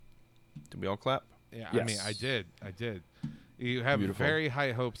We all clap. Yeah, Yes. I mean, I did. You have Beautiful. very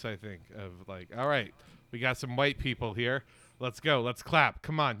high hopes, I think, of like, all right, we got some white people here. Let's go. Let's clap.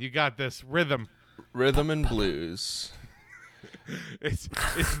 Come on, you got this rhythm. Rhythm and blues. It's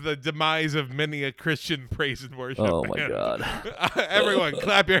the demise of many a Christian praise and worship. Oh my band. God. Everyone,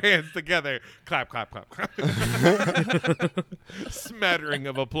 clap your hands together. Clap, clap, clap. Smattering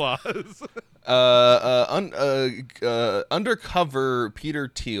of applause. Undercover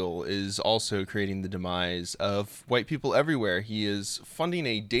Peter Thiel is also creating the demise of white people everywhere. He is funding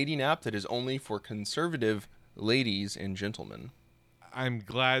a dating app that is only for conservative ladies and gentlemen. I'm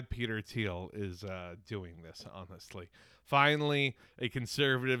glad Peter Thiel is doing this, honestly. Finally, a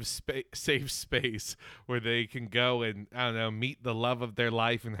conservative safe space where they can go and, I don't know, meet the love of their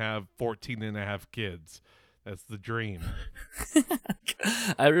life and have 14 and a half kids. That's the dream.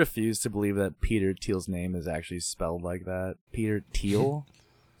 I refuse to believe that Peter Thiel's name is actually spelled like that. Peter Thiel?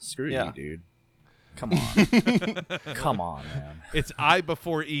 Screw Yeah. you, dude. Come on. Come on, man. It's I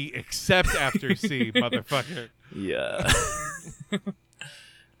before E except after C, motherfucker. Yeah.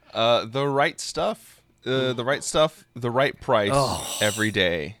 The right stuff. The right stuff, the right price every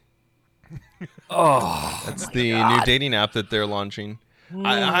day. That's the new dating app that they're launching.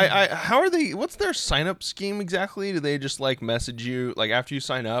 How are they? What's their sign up scheme exactly? Do they just like message you like after you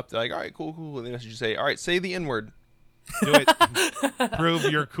sign up? They're like, all right, cool. And they message you say, all right, say the N word. Do it. Prove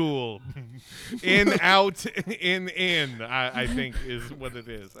you're cool. In, out, in. I think is what it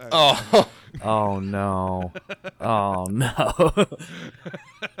is. Oh, Oh no. Oh no.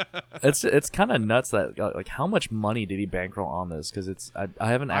 It's kind of nuts that like how much money did he bankroll on this? Because I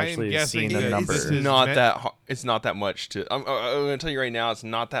haven't I am actually guessing seen the that number. this it's is not meant- that. It's not that much to. I'm gonna tell you right now. It's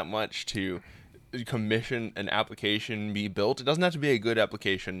not that much to commission an application be built. It doesn't have to be a good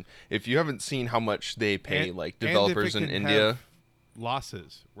application. If you haven't seen how much they pay And- like and if developers it in can India. have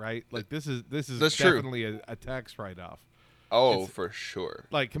losses, right? Like this is That's true. definitely a tax write-off. Oh, it's- for sure.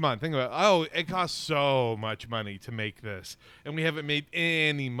 Like, come on, think about it. Oh, it costs so much money to make this, and we haven't made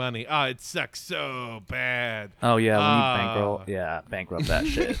any money. Ah, it sucks so bad. Oh yeah, when Ah. you bankrupt that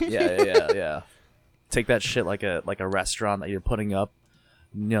shit. Yeah. Take that shit like a restaurant that you're putting up.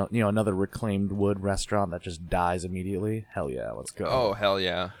 You know, another reclaimed wood restaurant that just dies immediately. Hell yeah, let's go. Oh, hell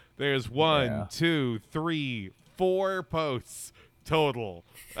yeah. There's 1, Yeah. 2, 3, 4 posts total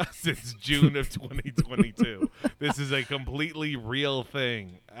since June of 2022. This is a completely real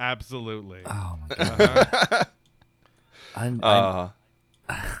thing. Absolutely. Oh my god.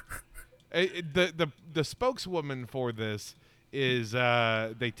 The spokeswoman for this is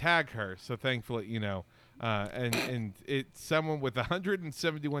they tag her, so thankfully, and it's someone with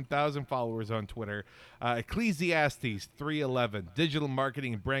 171,000 followers on Twitter. Ecclesiastes 311, digital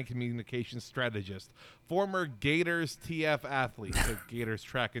marketing and brand communication strategist, former Gators TF athlete, so Gators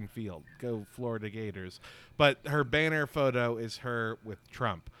track and field, go Florida Gators. But her banner photo is her with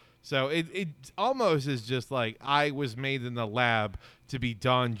Trump. So it almost is just like I was made in the lab to be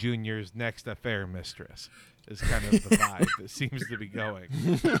Don Jr.'s next affair mistress. Is kind of the vibe that seems to be going.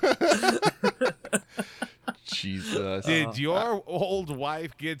 Jesus. Did your old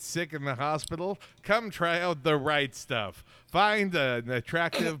wife get sick in the hospital? Come try out the right stuff. Find an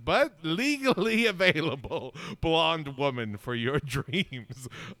attractive but legally available blonde woman for your dreams.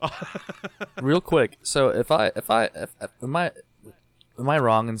 Real quick, so am I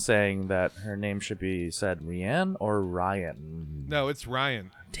wrong in saying that her name should be said Rianne or Ryan? No, it's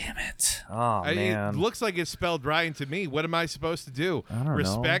Ryan. Damn it! Oh man, It looks like it's spelled Ryan to me. What am I supposed to do? I don't know.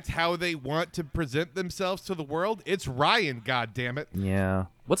 Respect how they want to present themselves to the world? It's Ryan, goddammit. yeah.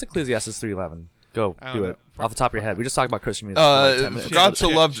 What's Ecclesiastes 3:11? Go I do don't it know. off the top of your head. We just talked about Christian music. for like 10 minutes. God so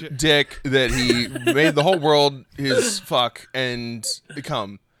Shit, loved shit. Dick that he made the whole world his fuck and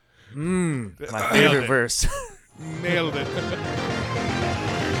come. My Nailed favorite it. verse. Nailed it.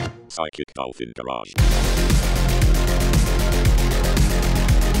 Psychic Dolphin Garage.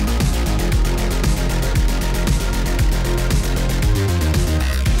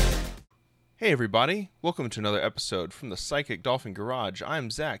 Hey everybody, welcome to another episode from the Psychic Dolphin Garage. I'm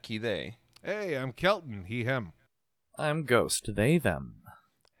Zach, he, they. Hey, I'm Kelton, he, him. I'm Ghost. They them.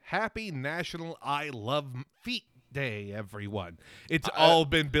 Happy National I Love Feet Day, everyone. It's all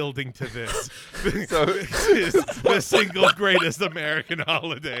been building to this. So- This is the single greatest American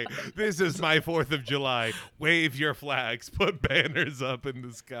holiday. This is my 4th of July. Wave your flags. Put banners up in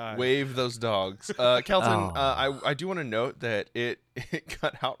the sky. Wave those dogs. Kelton, Oh. I do want to note that it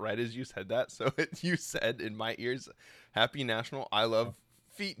cut out right as you said that. So you said in my ears, Happy National I Love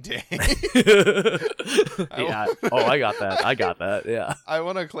feet day. Yeah. Oh, I got that. Yeah. I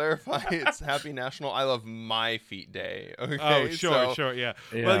want to clarify it's Happy National I Love My Feet Day. Okay. Oh, sure, So yeah.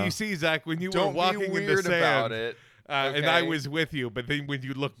 Yeah. Well, you see, Zach, when you were don't walking be in the weird sand, about it. and I okay? was with you, but then when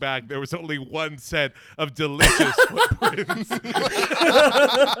you look back, there was only one set of delicious footprints.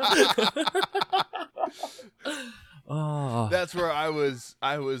 Oh. That's where I was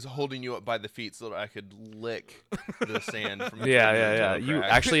holding you up by the feet so that I could lick the sand from Yeah, turning yeah, into yeah. a You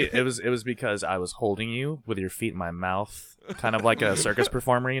crack. actually, it was because I was holding you with your feet in my mouth, kind of like a circus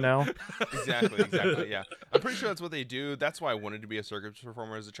performer, you know? Exactly, yeah. I'm pretty sure that's what they do. That's why I wanted to be a circus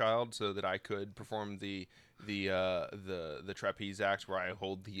performer as a child, so that I could perform the trapeze act where I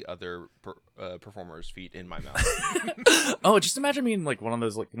hold the other performer's feet in my mouth. Oh, just imagine being like one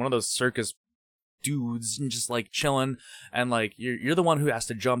of those circus dudes and just like chilling, and like you're the one who has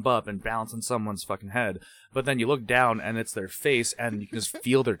to jump up and bounce on someone's fucking head, but then you look down and it's their face, and you can just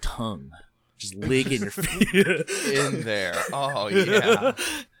feel their tongue just licking your feet In there. Oh yeah.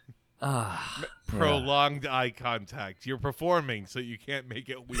 Prolonged eye contact. You're performing, so you can't make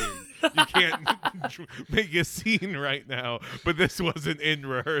it weird. You can't make a scene right now, but this wasn't in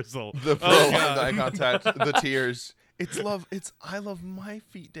rehearsal. The prolonged eye contact, the tears. It's I love my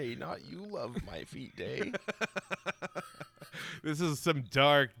feet day, not you love my feet day. This is some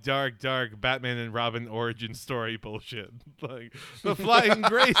dark Batman and Robin origin story bullshit. Like the Flying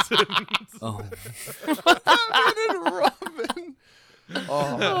Graysons. Oh. Batman and Robin.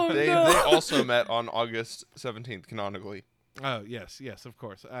 Oh, they also met on August 17th canonically. Oh yes, of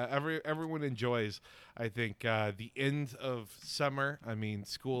course. Everyone enjoys, I think, the end of summer. I mean,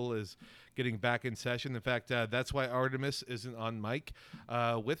 school is getting back in session. In fact, that's why Artemis isn't on mic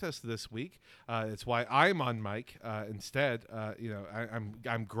with us this week. It's why I'm on mic instead.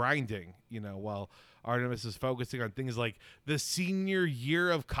 I'm grinding. While Artemis is focusing on things like the senior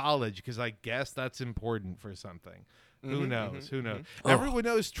year of college, because I guess that's important for something. Who knows? Who knows? Everyone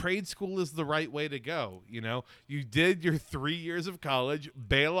knows trade school is the right way to go. You did your 3 years of college,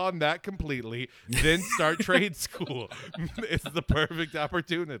 bail on that completely, then start trade school. It's the perfect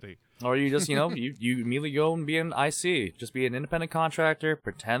opportunity. Or you just, you immediately go and be an IC. Just be an independent contractor,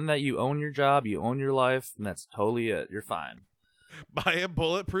 pretend that you own your job, you own your life, and that's totally it. You're fine. Buy a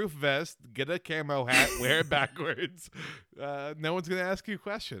bulletproof vest, get a camo hat, wear it backwards. No one's gonna ask you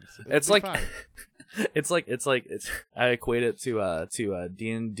questions. It's It'll like, be fine. it's. I equate it to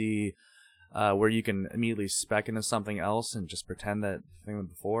D&D, where you can immediately spec into something else and just pretend that thing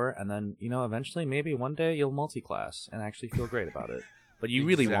before, and then eventually maybe one day you'll multi-class and actually feel great about it. But you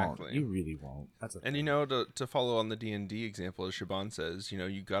really won't. Exactly. You really won't. That's a And thing. to follow on the D&D example, as Shaban says,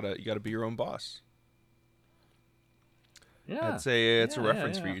 you gotta be your own boss. Yeah. It's a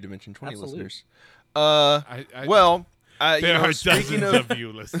reference for yeah. you, Dimension 20 Absolutely. listeners. I- There are speaking dozens of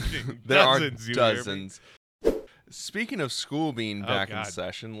you listening. there are Dozens, you hear me? dozens. Speaking of school being back in God.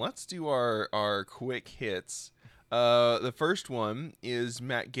 session, let's do our quick hits. The first one is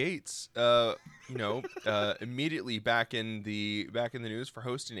Matt Gaetz. Immediately back in the news for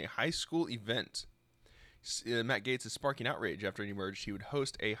hosting a high school event. Matt Gaetz is sparking outrage after it emerged he would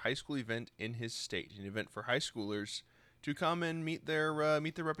host a high school event in his state, an event for high schoolers to come and meet their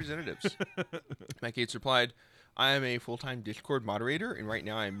representatives. Matt Gaetz replied, "I am a full-time Discord moderator, and right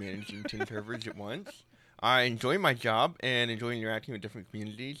now I'm managing 10 servers at once. I enjoy my job and enjoy interacting with different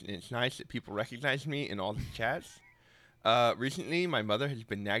communities, and it's nice that people recognize me in all the chats. Recently, my mother has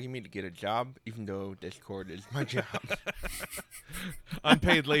been nagging me to get a job, even though Discord is my job."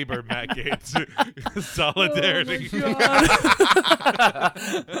 Unpaid labor, Matt Gaetz. Solidarity.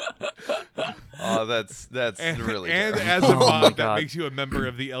 Oh, that's really and terrible. as a Oh my mod, that God. makes you a member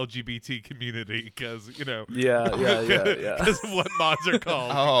of the LGBT community because Yeah. because of what mods are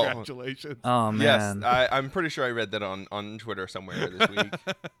called. Oh. Congratulations. Oh Yes, man. I'm pretty sure I read that on Twitter somewhere this week.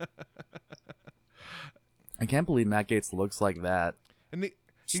 I can't believe Matt Gaetz looks like that. And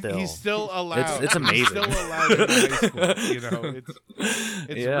Still. he's still allowed. It's amazing. He's still allowed in high school.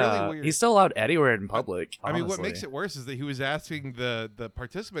 It's really weird. He's still out anywhere in public. I mean, what honestly. makes it worse is that he was asking the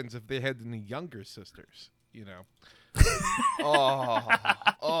participants if they had any younger sisters. Oh,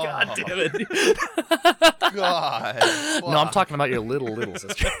 God damn it. God. No, I'm talking about your little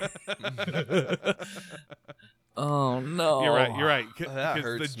sister. Oh no. You're right. That Because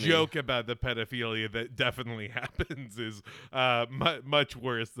hurts the me. joke about the pedophilia that definitely happens is much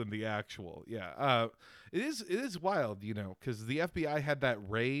worse than the actual. Yeah. It is wild, because the FBI had that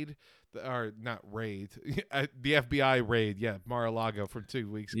raid or not raid, the FBI raid. Yeah, Mar-a-Lago from 2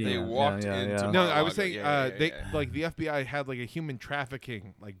 weeks ago. They walked into No, I was Mar-a-Lago. saying Yeah. like the FBI had like a human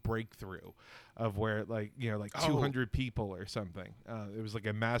trafficking like breakthrough of where like 200 people or something. It was like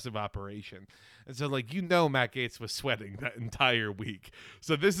a massive operation, and so like Matt Gaetz was sweating that entire week.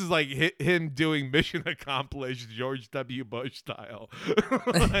 So this is like him doing mission accomplished George W. Bush style.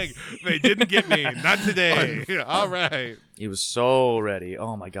 Like they didn't get me, not today. All right, He was so ready.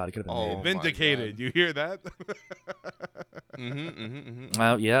 Oh my god, he could have been Oh, made. vindicated. You hear that?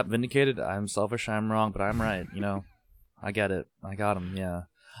 Well, yeah, vindicated. I'm selfish. I'm wrong, but I'm right. I get it. I got him. Yeah.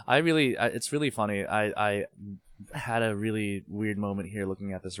 It's really funny. I had a really weird moment here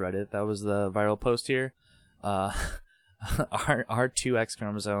looking at this Reddit. That was the viral post here. Our two X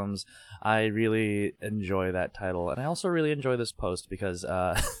chromosomes. I really enjoy that title, and I also really enjoy this post because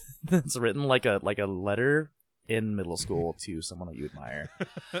it's written like a letter in middle school to someone that you admire.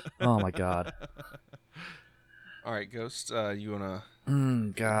 Oh my god. All right, Ghost, you want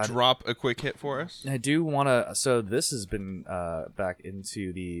God. to drop a quick hit for us? I do want to. So this has been back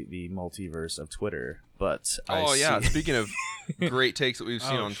into the multiverse of Twitter, but Speaking of great takes that we've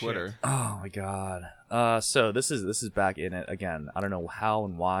seen on shit. Twitter. Oh my god. So this is back in it again. I don't know how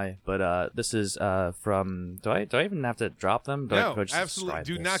and why, but this is from. Do I even have to drop them? Do No, I just absolutely. describe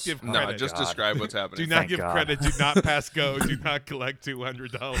Do this? not give No, credit. just God. describe what's happening. Do not Thank give God. credit. Do not pass go. Do not collect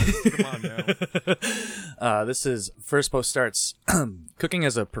 $200. Come on now. This is first post starts cooking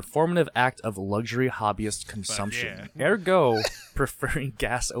as a performative act of luxury hobbyist consumption. Ergo, preferring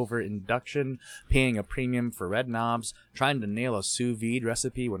gas over induction, paying a premium for red knobs, trying to nail a sous vide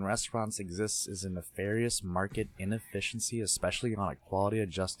recipe when restaurants exist is a nefarious market inefficiency, especially on a quality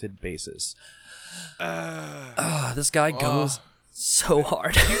adjusted basis. This guy goes so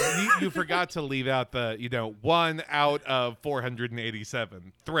hard. You forgot to leave out the 1 out of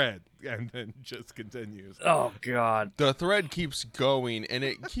 487 thread, and then just continues. Oh god. The thread keeps going, and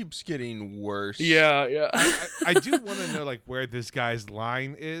it keeps getting worse. Yeah. I do want to know like where this guy's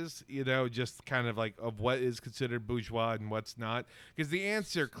line is, just kind of like of what is considered bourgeois and what's not, because the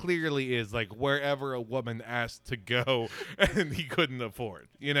answer clearly is like wherever a woman asked to go and he couldn't afford,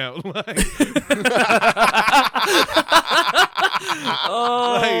 like.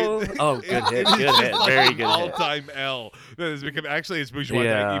 Good hit. Very good hit. All-time L. That has become actually it's bourgeois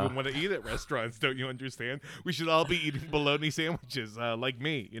that I Yeah. even want to eat at restaurants. Don't you understand? We should all be eating bologna sandwiches, like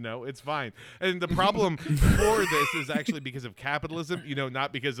me. It's fine. And the problem for this is actually because of capitalism.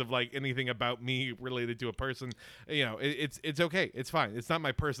 Not because of like anything about me related to a person. It's okay. It's fine. It's not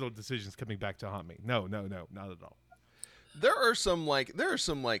my personal decisions coming back to haunt me. No, not at all. There are some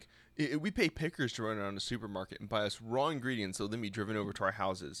we pay pickers to run around a supermarket and buy us raw ingredients so then be driven over to our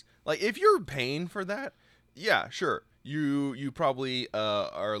houses. Like if you're paying for that, yeah, sure. You probably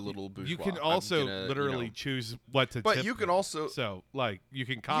are a little bourgeois. You can also literally choose what to But tip you can them. also So like you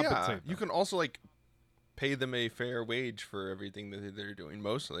can compensate them. you can also like pay them a fair wage for everything that they're doing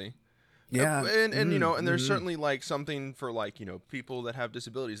mostly. Yeah. And and there's certainly like something for like, people that have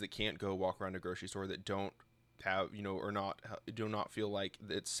disabilities that can't go walk around a grocery store, that don't have, or do not feel like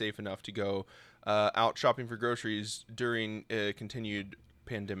it's safe enough to go out shopping for groceries during a continued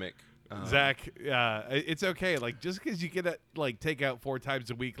pandemic. Zach, it's okay. Like just because you get it like take out 4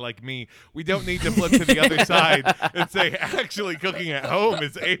 times a week like me, we don't need to flip to the other side and say actually cooking at home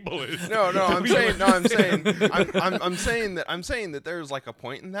is ableist. I'm saying that there's like a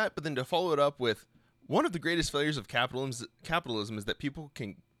point in that, but then to follow it up with one of the greatest failures of capitalism is that people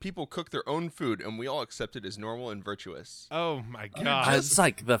cook their own food and we all accept it as normal and virtuous. Oh my god! It's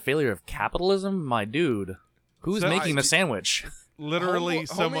like the failure of capitalism, my dude. Who's So making the sandwich? Literally,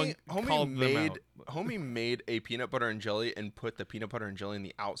 someone called them out. Homie made a peanut butter and jelly and put the peanut butter and jelly on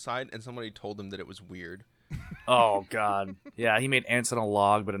the outside, and somebody told him that it was weird. Oh god. Yeah, he made ants on a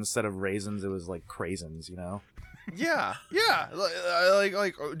log, but instead of raisins, it was like craisins. Yeah.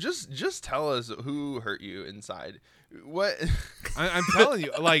 Like just tell us who hurt you inside. What? I'm telling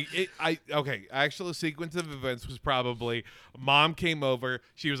you, like actual sequence of events was probably mom came over.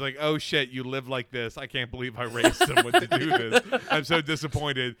 She was like, "Oh shit, you live like this. I can't believe I raised someone to do this. I'm so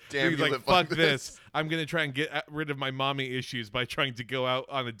disappointed." Damn, He's you like, live "Fuck like this. this. I'm gonna try and get rid of my mommy issues by trying to go out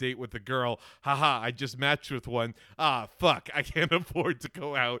on a date with a girl. Haha, I just matched with one. Ah, fuck, I can't afford to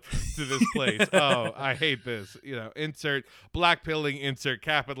go out to this place. Oh, I hate this. Insert blackpilling, insert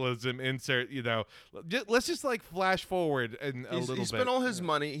capitalism, insert. Let's just like flash forward and a little bit. He spent all his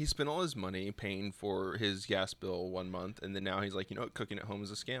money. He spent all his money paying for his gas bill 1 month, and then now he's like, cooking at home is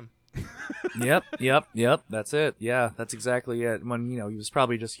a scam. Yep. That's it. Yeah, that's exactly it. When he was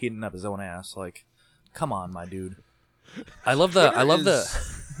probably just heating up his own ass. Like, come on, my dude. I love the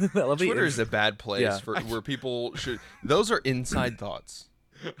I love the Twitter is a bad place Yeah. for where people should. Those are inside thoughts.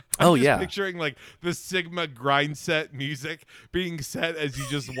 Oh Just yeah. picturing like the Sigma grind set music being set as you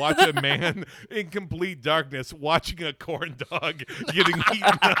just watch a man in complete darkness watching a corn dog getting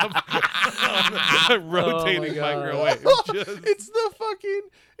eaten up on a rotating God. microwave. Just-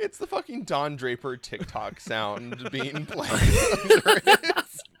 It's the fucking Don Draper TikTok sound being played under it.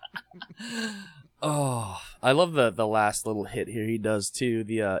 Oh, I love the last little hit here he does too.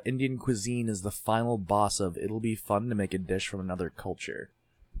 The Indian cuisine is the final boss of it'll be fun to make a dish from another culture.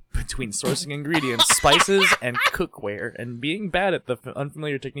 Between sourcing ingredients, spices, and cookware, and being bad at the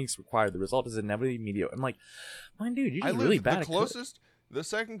unfamiliar techniques required, the result is inevitably mediocre. I'm like, my dude, you're just really bad at cooking. The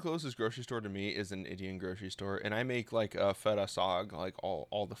second closest grocery store to me is an Indian grocery store, and I make like a feta sag like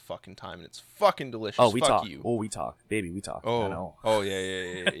all the fucking time, and it's fucking delicious. Oh, we Fuck talk. you. Oh, we talk, baby, we talk. I know.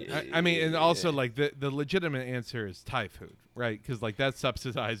 Yeah. I mean, and also like the legitimate answer is Thai food, right? Because like that's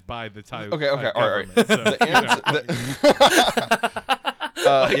subsidized by the Thai. Okay, all right. government. So, The you know,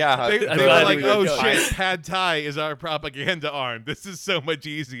 answer, yeah, They I'm were glad like, we oh got- shit, pad thai is our propaganda arm. This is so much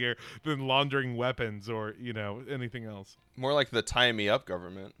easier than laundering weapons or, anything else. more like the tie me up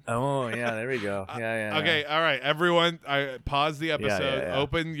government. Oh yeah, there we go. Yeah. Okay, all right, everyone, pause the episode, yeah.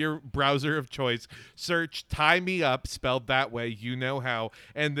 open your browser of choice, search tie me up, spelled that way, you know how,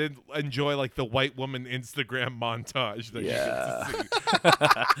 and then enjoy like the white woman Instagram montage that Yeah. you get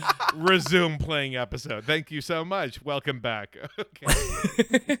to see. Resume playing episode. Thank you so much. Welcome back.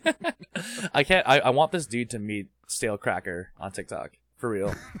 Okay. I want this dude to meet Stale Cracker on TikTok for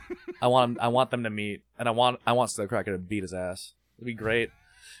real. I want them to meet, and I want Stale Cracker to beat his ass. It'd be great.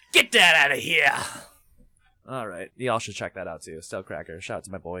 Get that out of here. All right, y'all should check that out too. Stale Cracker. Shout out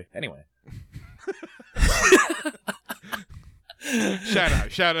to my boy. Anyway.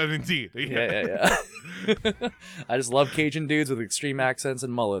 Shout out indeed. Yeah. I just love Cajun dudes with extreme accents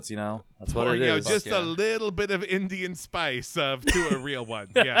and mullets. That's what Or, it is. just Yeah. a little bit of Indian spice to a real one.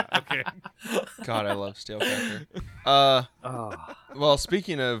 Yeah, okay. God, I love stale cracker. Oh, Well,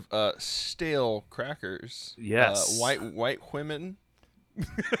 speaking of stale crackers, Yes. white women.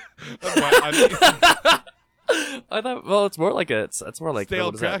 I mean, I thought. Well, it's more like it's more like stale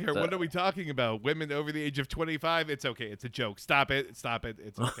what is that? cracker. What are we talking about? Women over the age of 25? It's okay. It's a joke. Stop it. It's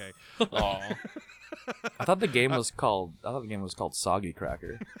okay. Aw. I thought the game was called. Soggy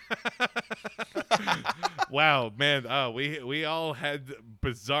Cracker. Wow, man. We all had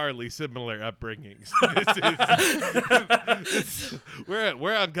bizarrely similar upbringings.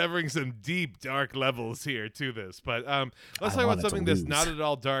 We're uncovering some deep, dark levels here to this. But let's talk about something that's not at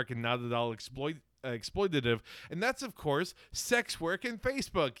all dark and not at all exploitative, and that's of course sex work and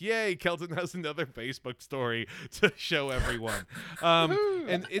Facebook. Yay, Kelton has another Facebook story to show everyone.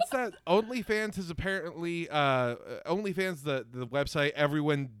 And it's that OnlyFans is apparently OnlyFans, the website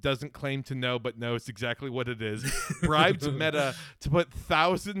everyone doesn't claim to know but knows exactly what it is, bribed Meta to put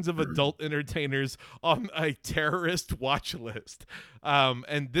thousands of adult entertainers on a terrorist watch list.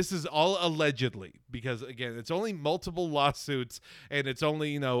 And this is all allegedly, because again, it's only multiple lawsuits and it's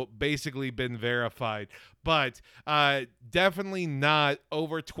only, basically been verified, but definitely not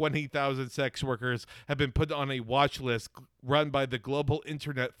over 20,000 sex workers have been put on a watch list run by the Global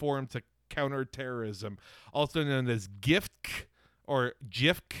Internet Forum to Counter Terrorism, also known as GIFC. Or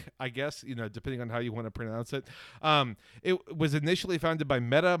GIFC, I guess, depending on how you want to pronounce it. It was initially founded by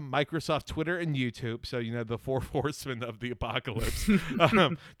Meta, Microsoft, Twitter, and YouTube. So, the four horsemen of the apocalypse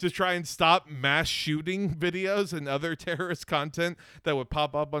to try and stop mass shooting videos and other terrorist content that would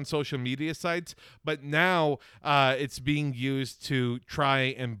pop up on social media sites. But now it's being used to try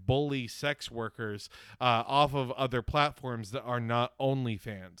and bully sex workers off of other platforms that are not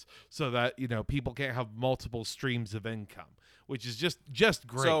OnlyFans, so that, people can't have multiple streams of income, which is just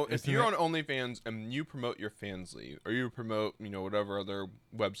great. So if isn't you're it? on OnlyFans and you promote your Fansly, or you promote, whatever other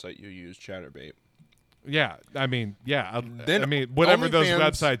website you use, ChatterBait. Yeah, I mean, yeah. Then Whatever those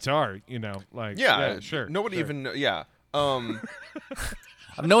OnlyFans- websites are, Yeah, sure. Nobody sure. even, yeah. No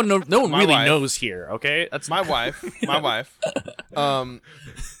one My really wife. knows here. Okay, that's My wife.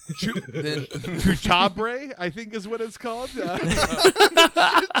 Chabre, I think is what it's called.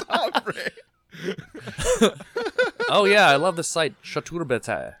 Oh yeah, I love the site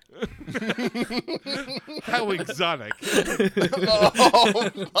Chaturbete. How exotic. Oh,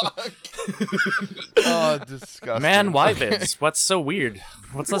 fuck. Oh, disgusting. Man, why Vince? What's so weird?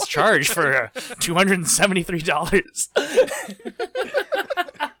 What's this charge for $273?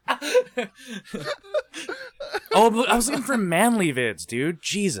 Oh, I was looking for manly vids, dude.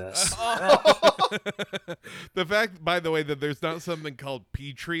 Jesus. The fact, by the way, that there's not something called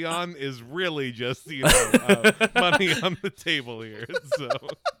Patreon is really just, money on the table here. So.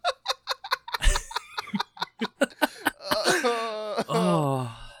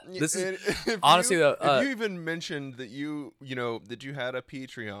 Oh, this is honestly though. If you even mentioned that you had a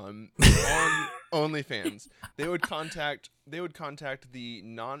Patreon on OnlyFans, they would contact the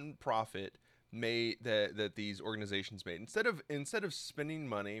nonprofit that these organizations made instead of spending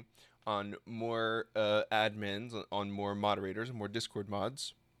money on more admins, on more moderators, and more Discord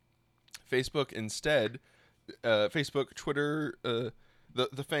mods. Facebook, Twitter,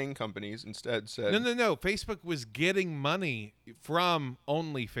 the FANG companies instead said No. Facebook was getting money from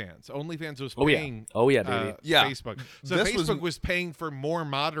OnlyFans. OnlyFans was Oh, yeah. paying. Oh, yeah, baby. Yeah. Facebook. So This Facebook was was paying for more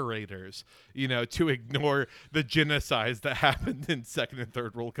moderators, to ignore the genocides that happened in second and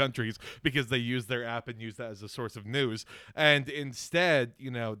third world countries because they used their app and used that as a source of news. And instead,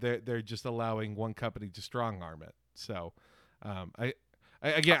 they're just allowing one company to strong arm it. So,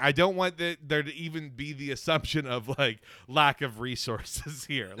 I don't want there to even be the assumption of lack of resources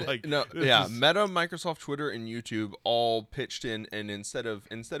here. Meta, Microsoft, Twitter, and YouTube all pitched in, and instead of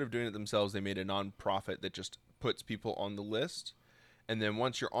doing it themselves, they made a non-profit that just puts people on the list, and then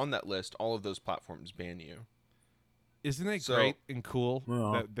once you're on that list, all of those platforms ban you. Isn't it great and cool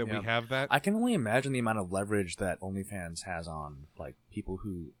that yeah. we have that? I can only imagine the amount of leverage that OnlyFans has on people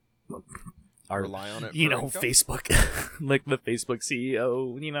who are, rely on it. Facebook, like the Facebook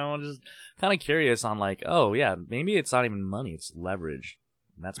CEO. Just kind of curious on maybe it's not even money; it's leverage.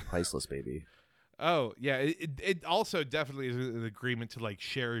 And that's priceless, baby. Oh yeah, it also definitely is an agreement to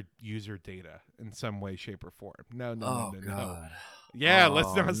share user data in some way, shape, or form. No. God. Yeah,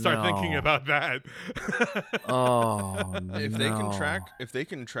 let's not start thinking about that. If they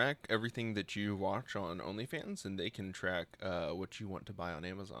can track everything that you watch on OnlyFans, and they can track what you want to buy on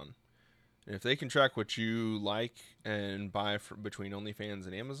Amazon. And if they can track what you like and buy between OnlyFans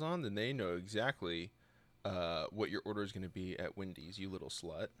and Amazon, then they know exactly what your order is going to be at Wendy's, you little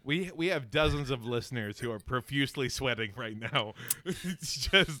slut. We have dozens of listeners who are profusely sweating right now. It's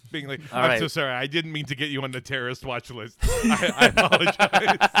just being like, I'm so sorry. I didn't mean to get you on the terrorist watch list. I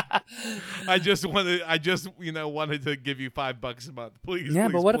apologize. I just wanted to give you $5 a month, please. Yeah,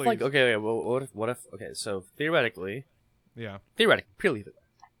 please, but what please. if so theoretically, purely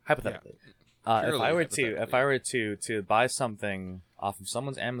hypothetically, if I were to buy something off of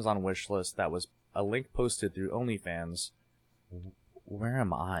someone's Amazon wish list that was a link posted through OnlyFans, where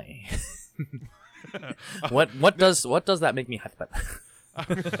am I? What does that make me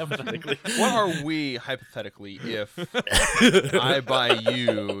hypothetically? What are we hypothetically if I buy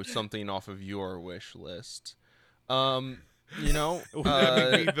you something off of your wish list? Would that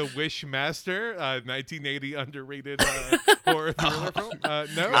make me the Wish Master, 1980 underrated horror thriller film?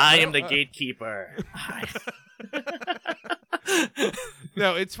 No, I am the gatekeeper.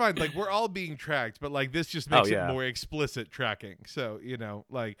 No, it's fine. We're all being tracked, but this just makes it more explicit tracking. So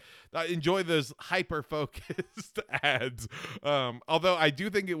enjoy those hyper focused ads. Although I do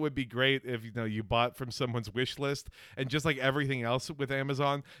think it would be great if you bought from someone's wish list, and just like everything else with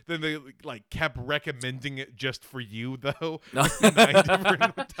Amazon, then they kept recommending it just for you though. 9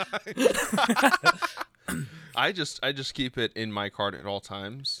 different times. I just keep it in my cart at all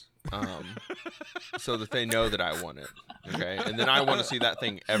times. So that they know that I want it, okay? And then I want to see that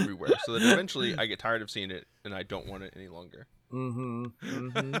thing everywhere, so that eventually I get tired of seeing it and I don't want it any longer.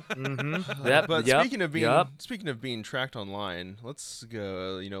 But speaking of being tracked online, let's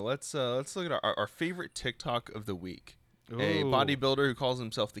go. Let's look at our favorite TikTok of the week. Ooh. A bodybuilder who calls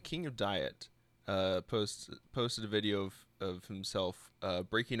himself the King of Diet posted a video of himself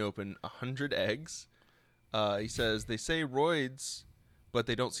breaking open 100 eggs. He says, "They say roids, but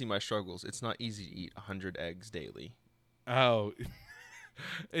they don't see my struggles. It's not easy to eat 100 eggs daily." Oh,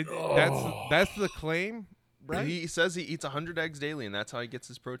 that's the claim, right? He says he eats 100 eggs daily, and that's how he gets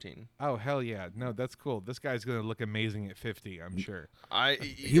his protein. Oh, hell yeah. No, that's cool. This guy's going to look amazing at 50, I'm sure.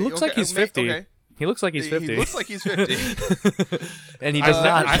 He looks like he's 50. Okay. He looks like he's 50. He looks like he's 50. And he does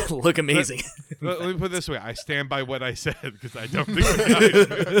not look amazing. Let me put it this way. I stand by what I said, because I don't think the guy is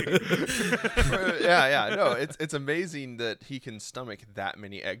 50. Yeah. No, it's amazing that he can stomach that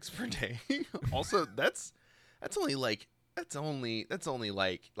many eggs per day. Also, that's only like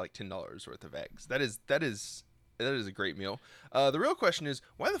 $10 worth of eggs. That is a great meal. The real question is,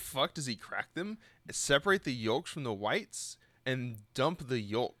 why the fuck does he crack them, separate the yolks from the whites, and dump the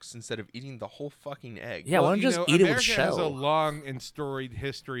yolks instead of eating the whole fucking egg. Yeah, why don't you just eat it with America has a shell? long and storied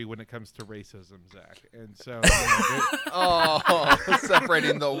history when it comes to racism, Zach, and so Oh,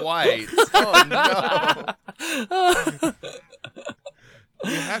 separating the whites. Oh no.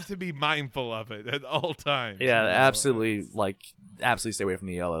 you have to be mindful of it at all times. Yeah, you know? absolutely. Absolutely stay away from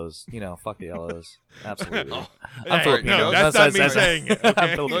the yellows. Fuck the yellows. Absolutely. Oh, I'm Hey, Filipino. no, that's not me that's- saying it. I'm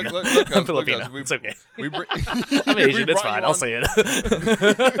Okay? Filipino. Look, I'm us, Filipino. us. It's okay. We bring, I'm Asian. we It's brought fine. you I'll on- say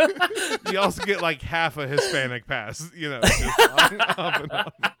it. You also get like half a Hispanic pass, just off and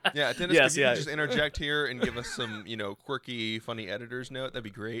on. Yeah, Dennis, Yes, could you yeah. just interject here and give us some, quirky, funny editor's note? That'd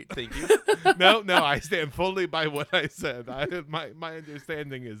be great. Thank you. No, I stand fully by what I said. My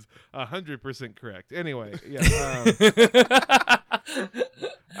understanding is 100% correct. Anyway, yeah.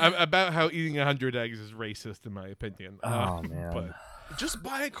 About how eating 100 eggs is racist, in my opinion. Oh, man. But Just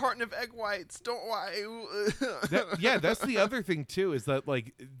buy a carton of egg whites. Don't lie. that's the other thing too, is that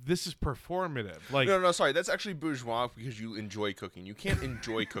like this is performative. Like No, sorry. That's actually bourgeois because you enjoy cooking. You can't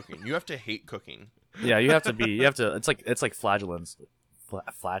enjoy cooking. You have to hate cooking. Yeah, you have to. It's like flagellants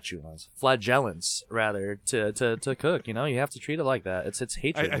rather to cook. You have to treat it like that. It's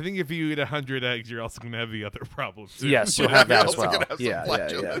hatred. I think if you eat 100 eggs, you're also gonna have the other problems too. Yes, you'll have that as You're also well. gonna have some Yeah.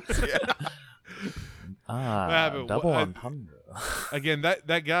 flatulence. Yeah. but Double what- entendre. Again,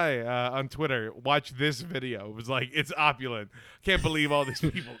 that guy on Twitter, watch this video. It was like, it's opulent. Can't believe all these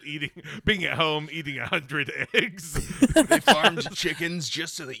people being at home, eating 100 eggs. They farmed chickens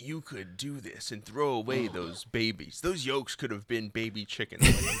just so that you could do this and throw away those babies. Those yolks could have been baby chickens.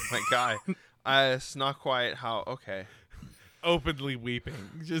 My guy, it's not quite how. Okay. Openly weeping.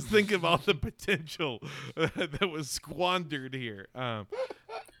 Just think of all the potential that was squandered here.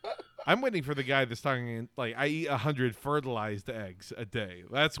 I'm waiting for the guy that's talking like, I eat 100 fertilized eggs a day.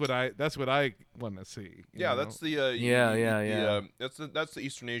 That's what I want to see. you Yeah, know? that's the Yeah. that's the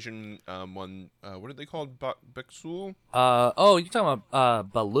Eastern Asian one. What are they called? Beksul? You're talking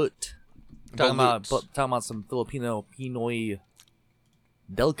about balut. Balut. Talking about some Filipino Pinoy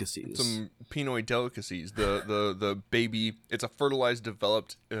delicacies. Some Pinoy delicacies. The baby. It's a fertilized,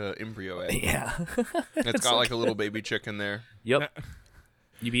 developed embryo egg. Yeah. It's got like a little baby chicken there. Yep.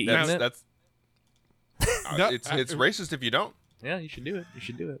 You be eating it? That's No, it's racist if you don't. Yeah, you should do it.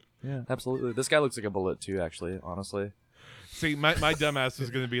 Yeah, absolutely. This guy looks like a balut too, actually, honestly. See, my dumbass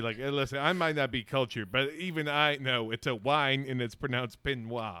is going to be like, hey, listen, I might not be cultured, but even I know it's a wine and it's pronounced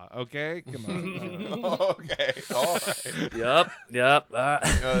pinois, okay? Come on. Okay, all right. Yep.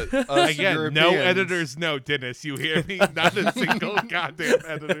 Us Again, no Europeans- editor's note, Dennis. You hear me? Not a single goddamn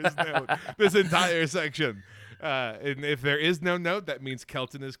editor's note. This entire section. And if there is no note, that means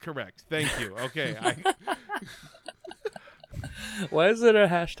Kelton is correct. Thank you. Okay. Why is it a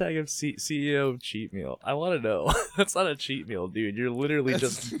hashtag of CEO cheat meal? I want to know. That's not a cheat meal, dude. You're literally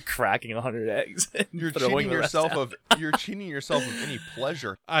just cracking 100 eggs. And You're throwing cheating the rest yourself out. you're cheating yourself of any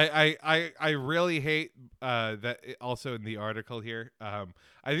pleasure. I really hate that also in the article here. I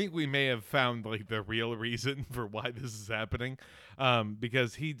think we may have found like the real reason for why this is happening,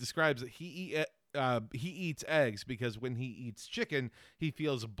 because he describes that he eats eggs because when he eats chicken, he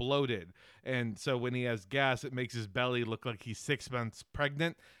feels bloated. And so when he has gas, it makes his belly look like he's 6 months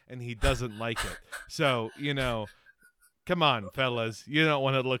pregnant, and he doesn't like it. So, come on, fellas. You don't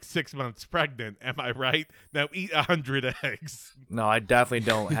want to look 6 months pregnant. Am I right? Now eat 100 eggs. No, I definitely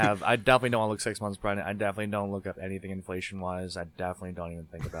don't want to look 6 months pregnant. I definitely don't look up anything inflation-wise. I definitely don't even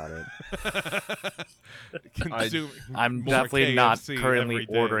think about it. Consuming I'm more definitely not KFC currently every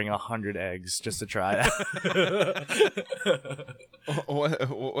day. ordering 100 eggs just to try it.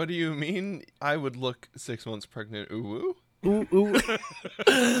 What do you mean? I would look 6 months pregnant. Ooh. Ooh.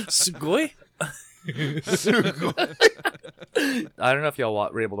 Sugoi? I don't know if y'all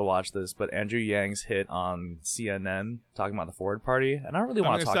were able to watch this, but Andrew Yang's hit on CNN talking about the Forward Party, and I don't really I'm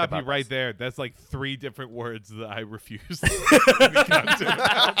want going to to talk stop about you right this. there. That's like 3 different words that I refuse to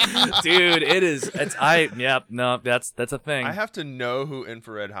Dude, it is. That's a thing. I have to know who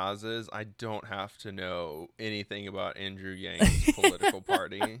Infrared Haas is. I don't have to know anything about Andrew Yang's political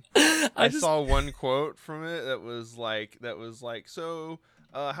party. I saw one quote from it that was like, so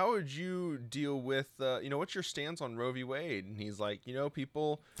how would you deal with, what's your stance on Roe v. Wade? And he's like,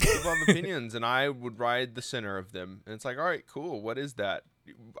 people have opinions, and I would ride the center of them. And it's like, all right, cool. What is that?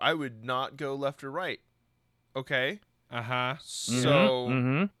 I would not go left or right. Okay. Uh-huh.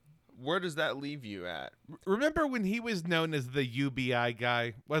 So where does that leave you at? Remember when he was known as the UBI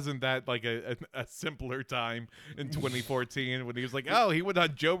guy? Wasn't that like a simpler time in 2014 when he was like, oh, he went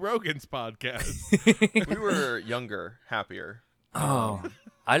on Joe Rogan's podcast? We were younger, happier. Oh,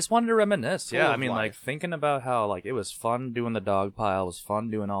 I just wanted to reminisce. Full Yeah, I of mean, like life. thinking about how like it was fun doing the dog pile, it was fun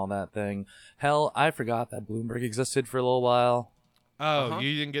doing all that thing. Hell, I forgot that Bloomberg existed for a little while. Oh, Uh-huh.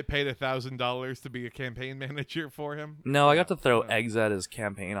 you didn't get paid $1,000 to be a campaign manager for him? No, I got to throw Oh. eggs at his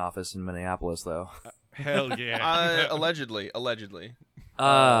campaign office in Minneapolis, though. Hell yeah. Allegedly.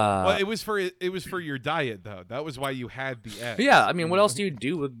 Well, it was for your diet though. That was why you had the eggs. Yeah, I mean, what else do you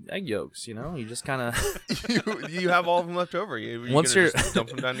do with egg yolks? You know, you just kind of you have all of them left over. You Once gonna you're- just dump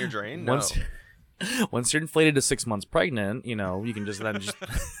them down your drain. No. once you're inflated to 6 months pregnant, you know, you can just then just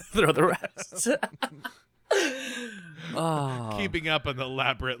throw the rest. Oh. Keeping up an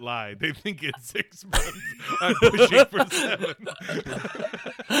elaborate lie. They think it's 6 months. I'm pushing for 7.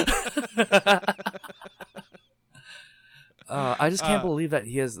 I just can't believe that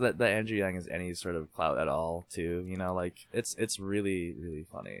he has that Andrew Yang has any sort of clout at all. Too, you know, like it's really really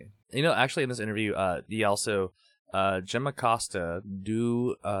funny. You know, actually in this interview, he also Jim Acosta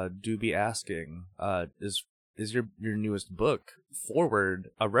do be asking is your newest book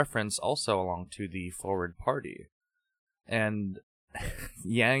Forward a reference also along to the Forward Party, and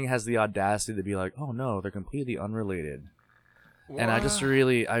Yang has the audacity to be like, oh no, they're completely unrelated, and I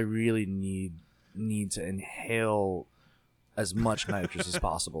really need to inhale as much nitrous as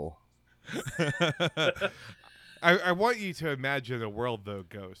possible. I want you to imagine a world, though,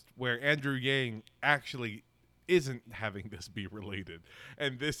 Ghost, where Andrew Yang actually isn't having this be related,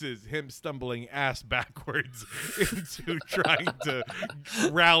 and this is him stumbling ass backwards into trying to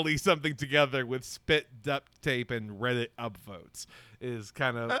rally something together with spit, duct tape, and Reddit upvotes. Is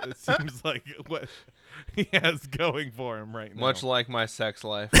kind of, it seems like what he has going for him right now. Much like my sex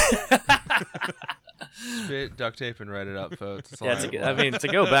life. Spit, duct tape, and Reddit up, folks. That's all Yeah, I mean, to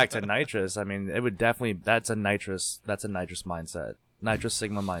go back to nitrous, I mean, it would definitely that's a nitrous mindset, nitrous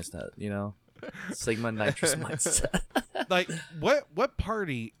sigma mindset, you know, sigma nitrous mindset. Like, what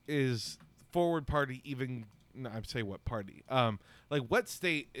party is Forward Party even? No, I'm saying what party? Like, what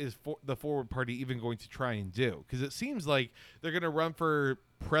state is the Forward Party even going to try and do? Because it seems like they're going to run for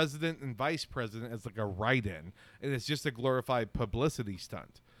president and vice president as like a write-in, and it's just a glorified publicity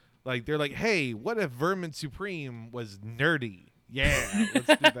stunt. Like, they're like, hey, what if Vermin Supreme was nerdy? Yeah, let's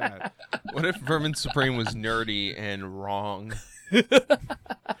do that. What if Vermin Supreme was nerdy and wrong?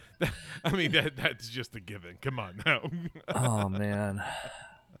 I mean, that's just a given. Come on now. Oh man,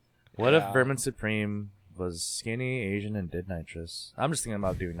 what if Vermin Supreme was skinny, Asian, and did nitrous? I'm just thinking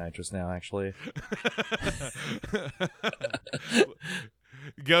about doing nitrous now, actually.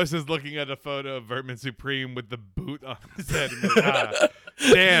 Ghost is looking at a photo of Vermin Supreme with the boot on his head. And like,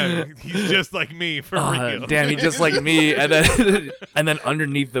 damn, he's just like me for real. Damn, he just like me, and then and then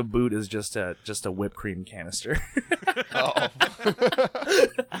underneath the boot is just a whipped cream canister. Oh.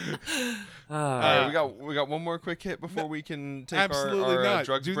 Uh, All right, we got one more quick hit before we can take Absolutely our not.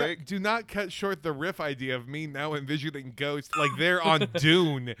 drugs break. Do not cut short the riff idea of me now envisioning Ghost like they're on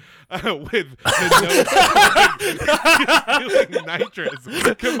Dune with the doing nitrous.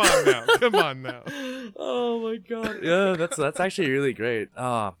 Come on now. Oh my god. Yeah, that's actually really great.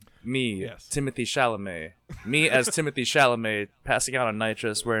 Me, Yes. Timothy Chalamet. Me as Timothy Chalamet passing out on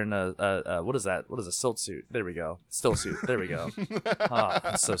nitrous wearing a what is that? What is a silt suit? There we go. Still suit. There we go.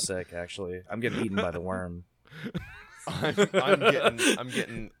 That's so sick actually. I'm getting eaten by the worm. I'm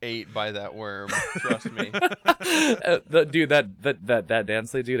getting ate by that worm. Trust me. Dude, that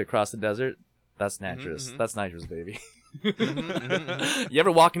dance they do across the desert, that's nitrous. Mm-hmm. That's nitrous, baby. You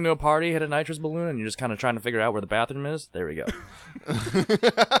ever walk into a party, hit a nitrous balloon, and you're just kind of trying to figure out where the bathroom is? There we go.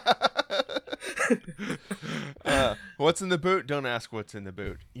 What's in the boot? Don't ask what's in the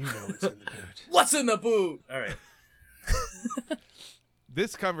boot. You know what's in the boot. What's in the boot? All right.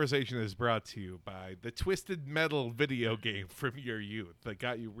 This conversation is brought to you by the Twisted Metal video game from your youth that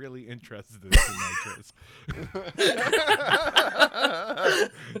got you really interested in nitrous.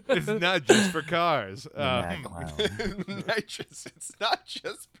 It's not just for cars. Mad clown. Nitrous. It's not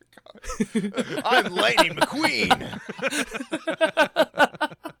just for cars. I'm Lightning McQueen.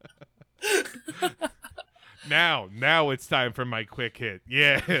 Now it's time for my quick hit.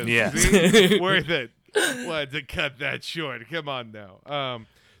 Yeah. Yeah. See? Worth it. Wanted to cut that short. Come on now.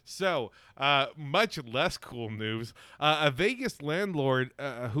 So, much less cool news. A Vegas landlord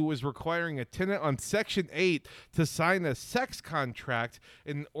who was requiring a tenant on Section 8 to sign a sex contract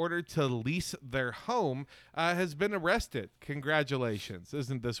in order to lease their home has been arrested. Congratulations.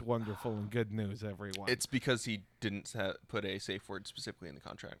 Isn't this wonderful and good news, everyone? It's because he didn't put a safe word specifically in the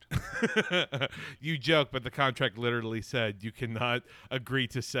contract. You joke, but the contract literally said you cannot agree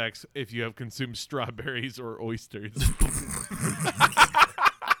to sex if you have consumed strawberries or oysters.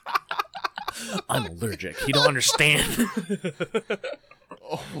 I'm allergic. You don't understand.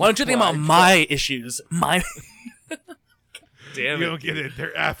 Why don't you think about my issues? My. Damn You it. don't get it.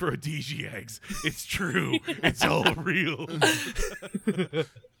 They're aphrodisiacs. It's true. It's all real.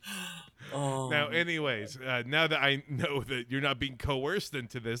 Now, anyways, now that I know that you're not being coerced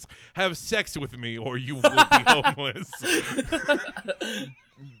into this, have sex with me or you will be homeless.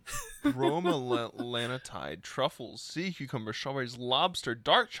 Bromolanotide, truffles, sea cucumber, strawberries, lobster,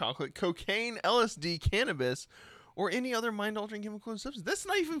 dark chocolate, cocaine, LSD, cannabis, or any other mind-altering chemical substance. That's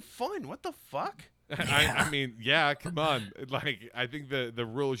not even fun. What the fuck? I mean, yeah, come on. Like, I think the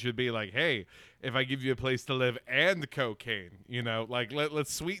rule should be like, hey, if I give you a place to live and cocaine, like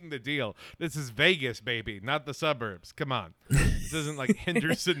let's sweeten the deal. This is Vegas, baby, not the suburbs. Come on. This isn't like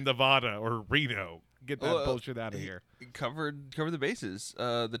Henderson, Nevada or Reno. Get that bullshit out of here. Cover the bases.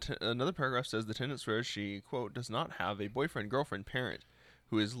 Another paragraph says the tenant swears she, quote, does not have a boyfriend, girlfriend, parent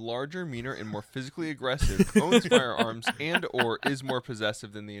who is larger, meaner, and more physically aggressive, owns firearms, and or is more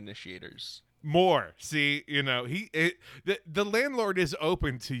possessive than the initiators. More. See, the landlord is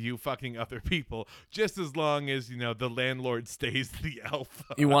open to you fucking other people just as long as, the landlord stays the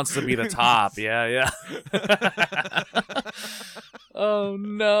alpha. He wants to be the top. Yeah. Oh,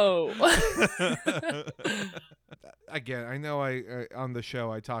 no. Again, I know I on the show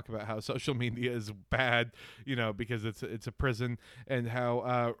I talk about how social media is bad, because it's a prison, and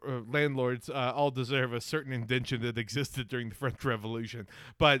how landlords all deserve a certain indention that existed during the French Revolution.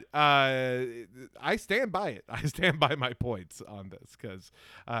 But I stand by it. I stand by my points on this because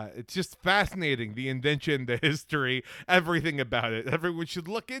it's just fascinating, the indention, the history, everything about it. Everyone should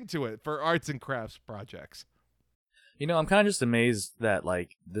look into it for arts and crafts projects. I'm kind of just amazed that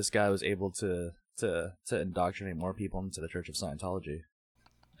like this guy was able to indoctrinate more people into the Church of Scientology.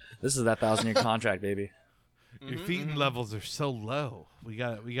 This is that 1,000-year contract, baby. Your feeding levels are so low. We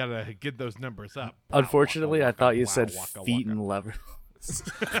gotta get those numbers up. Unfortunately, I thought you said feet and levels.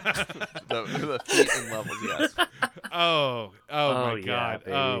 the feet and levels, yes. Oh my God!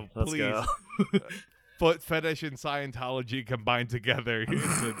 Baby. Oh, Let's please. go. Foot fetish and Scientology combined together.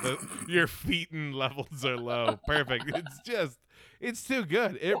 Your feet and levels are low. Perfect. It's too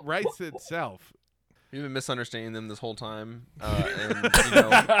good. It writes itself. You've been misunderstanding them this whole time.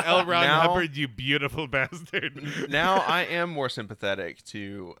 L. Ron Hubbard, you beautiful bastard. Now I am more sympathetic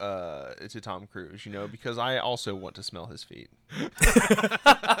to Tom Cruise, because I also want to smell his feet.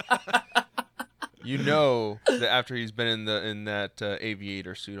 That after he's been in that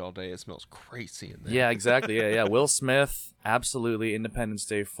aviator suit all day, it smells crazy in there. Yeah, exactly. Yeah. Will Smith, absolutely. Independence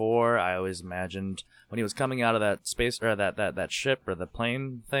Day 4. I always imagined when he was coming out of that space or that ship or the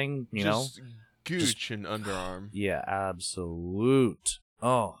plane thing, Just gooch and underarm. Yeah, absolute.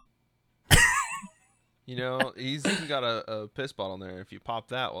 Oh. He's even got a piss bottle in there. If you pop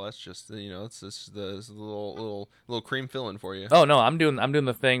that, well, that's just it's just the little cream filling for you. Oh no, I'm doing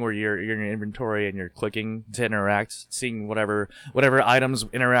the thing where you're in your inventory and you're clicking to interact, seeing whatever items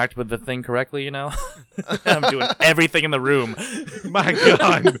interact with the thing correctly. I'm doing everything in the room. My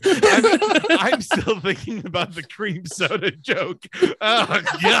God, I'm still thinking about the cream soda joke. Oh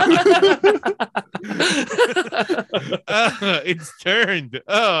God, it's turned.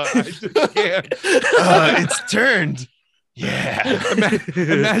 Oh, I just can't. It's turned. Yeah.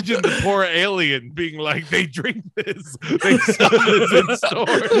 Imagine the poor alien being like, they drink this. They sell this in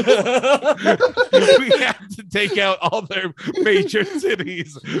stores. We have to take out all their major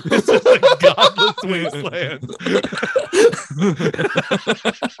cities. This is a godless wasteland.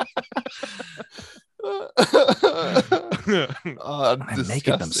 And make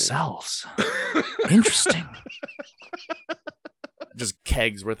it themselves. Interesting. Just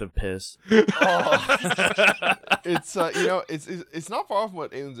kegs worth of piss. It's it's not far off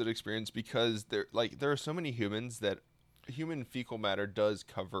what aliens would experience because there are so many humans that human fecal matter does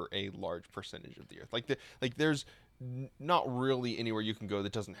cover a large percentage of the earth. There's not really anywhere you can go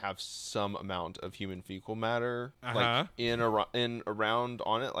that doesn't have some amount of human fecal matter around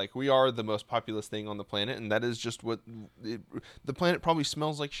on it. Like, we are the most populous thing on the planet, and that is just what the planet probably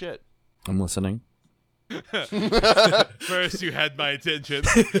smells like shit. I'm listening. First, you had my attention.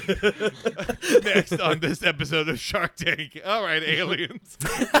 Next on this episode of Shark Tank. All right, aliens.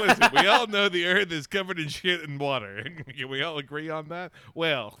 Listen, we all know the Earth is covered in shit and water. Can we all agree on that?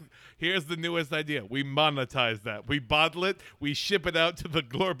 Well, here's the newest idea. We monetize that. We bottle it. We ship it out to the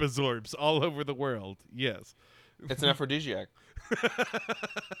Glorbazorbs all over the world. Yes. It's an aphrodisiac.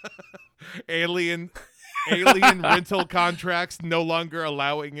 Alien rental contracts no longer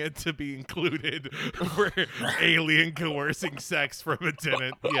allowing it to be included for alien coercing sex from a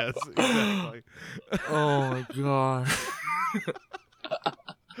tenant. Yes, exactly. Oh my God.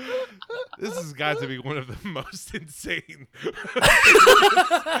 This has got to be one of the most insane.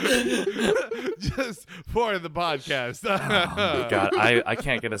 Just for the podcast. Oh, God, I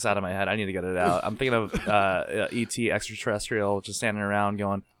can't get this out of my head. I need to get it out. I'm thinking of E.T. extraterrestrial just standing around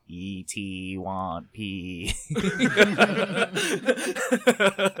going, E.T. want pee.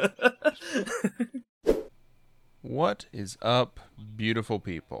 What is up, beautiful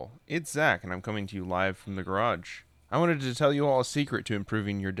people? It's Zach, and I'm coming to you live from the garage. I wanted to tell you all a secret to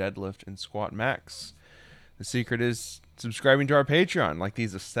improving your deadlift and squat max. The secret is subscribing to our Patreon, like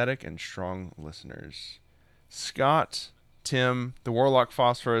these aesthetic and strong listeners. Scott, Tim, the Warlock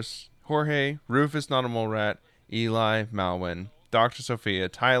Phosphorus, Jorge, Rufus Not a Mole Rat, Eli, Malwin, Dr. Sophia,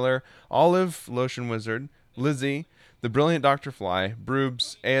 Tyler, Olive, Lotion Wizard, Lizzie, the Brilliant Dr. Fly,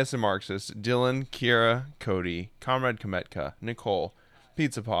 Broobs, ASM Marxist, Dylan, Kira, Cody, Comrade Kometka, Nicole,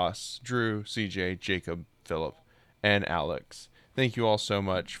 Pizza Poss, Drew, CJ, Jacob, Philip, and Alex. Thank you all so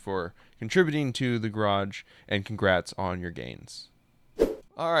much for contributing to the garage, and congrats on your gains.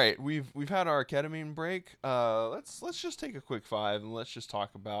 All right, we've had our ketamine break. Let's just take a quick 5 and let's just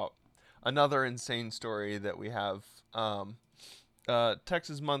talk about another insane story that we have.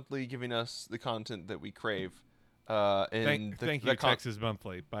 Texas Monthly giving us the content that we crave. Thank you, Texas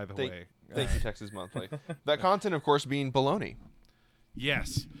Monthly, by the way. Thank you, Texas Monthly. That content, of course, being baloney.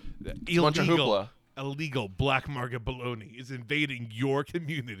 Yes. Bunch of hoopla. Illegal black market baloney is invading your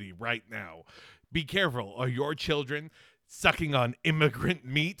community right now. Be careful. Are your children sucking on immigrant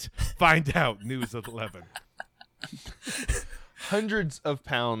meat? Find out. News at 11. Hundreds of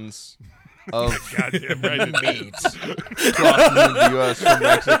pounds of goddamn right meat crossing the U.S. from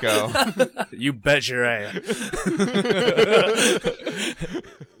Mexico. You bet your ass.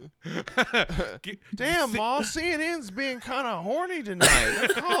 Damn, Ma, CNN's being kind of horny tonight. They're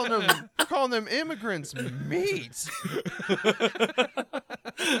calling them immigrants meat.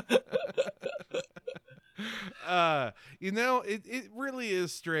 It really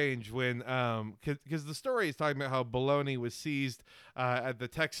is strange when because the story is talking about how bologna was seized at the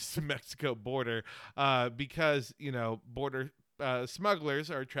Texas-Mexico border because border smugglers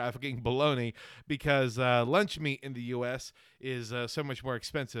are trafficking bologna because lunch meat in the U.S. is so much more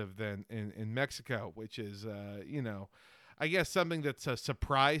expensive than in Mexico, which is I guess something that's a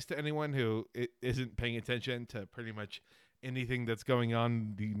surprise to anyone who isn't paying attention to pretty much anything that's going on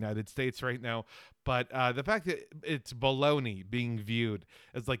in the United States right now. But the fact that it's bologna being viewed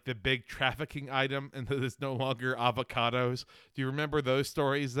as like the big trafficking item and that it's no longer avocados. Do you remember those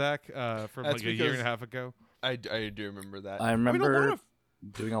stories, Zach, from That's like a year and a half ago? I do remember that. I remember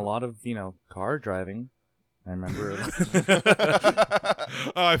doing a lot of, car driving. I remember.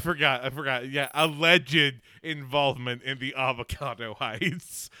 Oh, I forgot. Yeah, alleged involvement in the avocado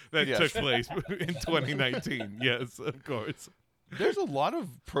heists that took place in 2019. Yes, of course. There's a lot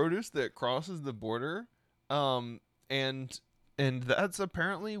of produce that crosses the border, and that's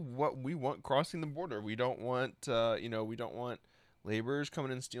apparently what we want crossing the border. We don't want, we don't want laborers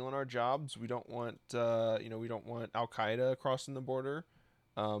coming and stealing our jobs. We don't want, we don't want Al Qaeda crossing the border.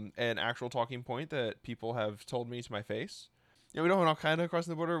 An actual talking point that people have told me to my face. We don't want Al Qaeda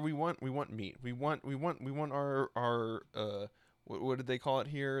crossing the border. We want meat. We want our what did they call it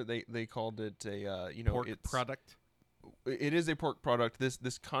here? They called it a pork product. It is a pork product.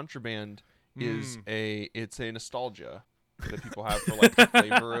 This contraband is a nostalgia that people have for like the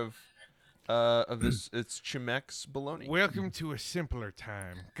flavor of this. It's Chemex bologna. Welcome to a simpler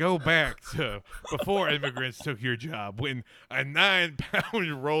time. Go back to before immigrants took your job, when a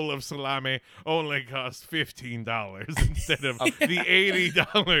 9-pound roll of salami only cost $15 instead of the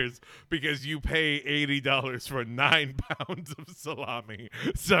 $80 because you pay $80 for 9 pounds of salami.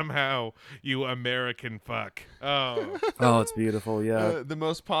 Somehow, you American fuck. Oh, it's beautiful. Yeah, the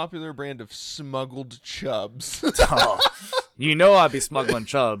most popular brand of smuggled chubs. I'd be smuggling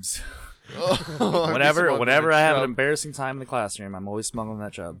chubs. Whenever I have an chub. embarrassing time in the classroom, I'm always smuggling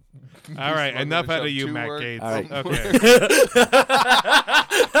that chub. All right, enough out of you, Matt Gates. All right. Okay.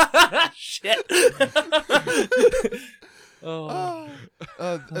 Shit.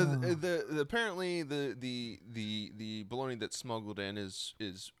 Apparently the bologna that's smuggled in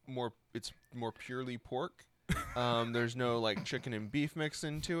is more purely pork. There's no like chicken and beef mixed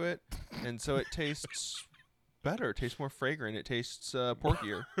into it, and so it tastes better. It tastes more fragrant. It tastes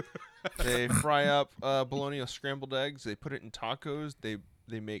porkier. They fry up bologna with scrambled eggs. They put it in tacos. They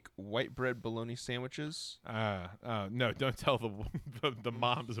make white bread bologna sandwiches. No, don't tell the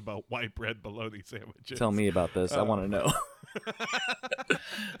moms about white bread bologna sandwiches. Tell me about this. I want to know.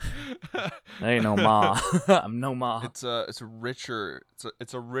 I ain't no ma. I'm no ma. It's a richer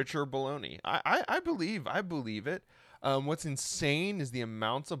bologna. I believe it. What's insane is the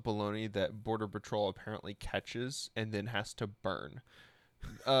amounts of bologna that Border Patrol apparently catches and then has to burn.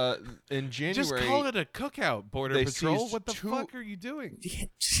 In January, Just call it a cookout, Border they Patrol. seized What the fuck are you doing?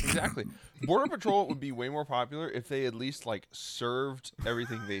 exactly. Border Patrol would be way more popular if they at least like served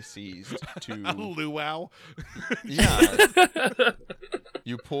everything they seized A to. luau. Yeah.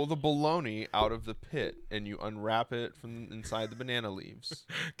 You pull the bologna out of the pit and you unwrap it from inside the banana leaves.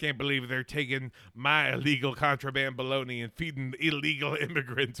 Can't believe they're taking my illegal contraband bologna and feeding illegal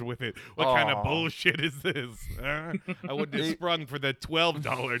immigrants with it. What kind of Aw. bullshit is this? Huh? I wouldn't have sprung for the $12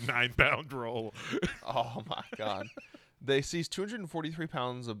 9-pound roll. Oh my god. They seized 243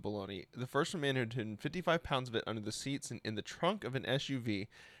 pounds of bologna. The first man had hidden 55 pounds of it under the seats and in the trunk of an SUV,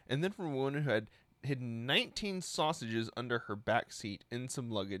 and then from a woman who had hidden 19 sausages under her back seat, in some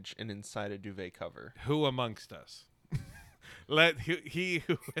luggage, and inside a duvet cover. Who amongst us? Let he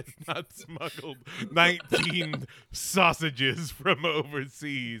who has not smuggled 19 sausages from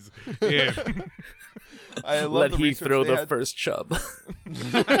overseas in. I love Let the he research throw they the had- first chub.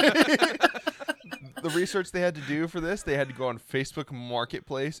 The research they had to do for this, they had to go on Facebook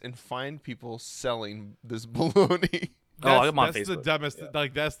Marketplace and find people selling this bologna. I'm on That's the Facebook. dumbest.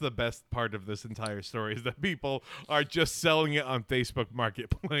 Like that's the best part of this entire story is that people are just selling it on Facebook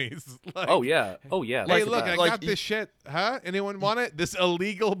Marketplace. Like, Oh yeah. Hey, that's look, bad. I like, got this shit. Huh? Anyone want it? This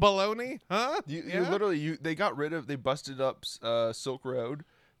illegal bologna? Huh? You Yeah? literally they got rid of, they busted up Silk Road.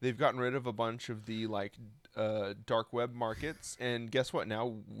 They've gotten rid of a bunch of the like dark web markets, and guess what?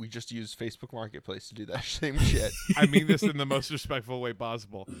 Now we just use Facebook Marketplace to do that same shit. I mean this in the most respectful way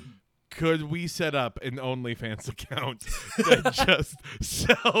possible. Could we set up an OnlyFans account that just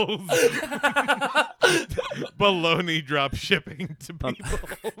sells bologna drop shipping to people?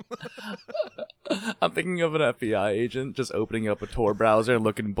 I'm thinking of an FBI agent just opening up a Tor browser and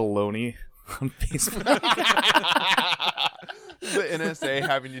looking baloney on Facebook. The NSA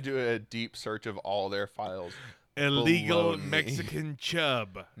having to do a deep search of all their files. Illegal Bologna. Mexican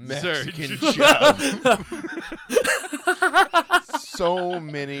chub. Mexican Search. chub. So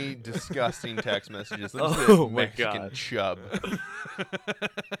many disgusting text messages. Let me say Oh my Mexican God. chub.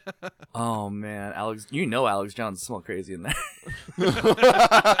 Oh man, Alex, Alex Jones smell crazy in there.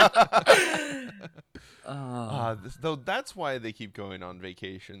 Though that's why they keep going on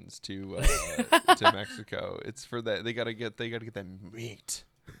vacations to Mexico. It's for that they gotta get that meat.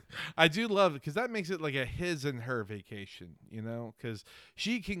 I do love it because that makes it like a his and her vacation, you know, because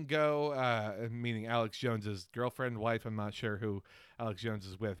she can go, meaning Alex Jones's girlfriend, wife, I'm not sure who Alex Jones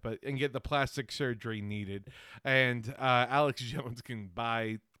is with, but and get the plastic surgery needed. And Alex Jones can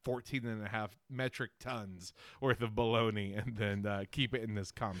buy 14.5 metric tons worth of bologna and then keep it in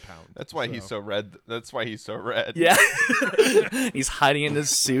this compound. That's why he's so red. That's why he's so red. Yeah, he's hiding in his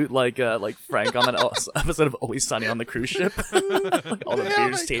suit like Frank on that episode of Always Sunny on the cruise ship. All the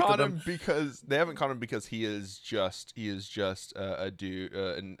beers taped to them. They haven't caught him because he is just a dude,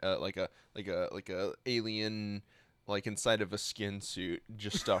 like a alien, like inside of a skin suit,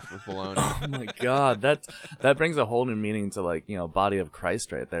 just stuffed with bologna. Oh my god, that brings a whole new meaning to like, body of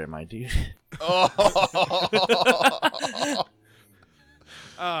Christ right there, my dude.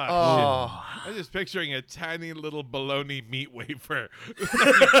 Oh. I'm just picturing a tiny little bologna meat wafer.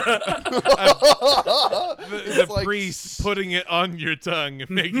 The like priest putting it on your tongue and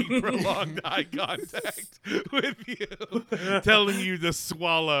making prolonged eye contact with you, telling you to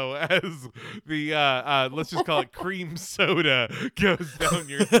swallow as the let's just call it cream soda goes down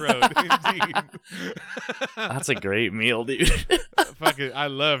your throat. Indeed. That's a great meal, dude. Fucking, I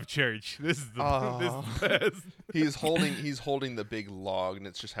love church. This is the best. He's holding the big log, and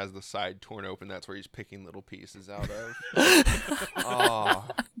it just has the side torn open. That's where he's picking little pieces out of.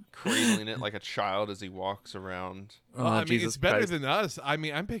 Cradling it like a child as he walks around. Oh, Well, I mean, Jesus it's better Christ. than us. I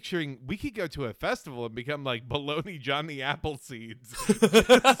mean, I'm picturing we could go to a festival and become like baloney Johnny Appleseeds.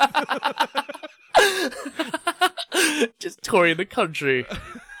 Just touring the country.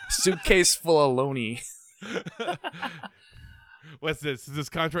 Suitcase full of loney. What's this? Is this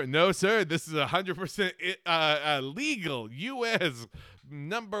contract? No, sir. This is 100% legal U.S.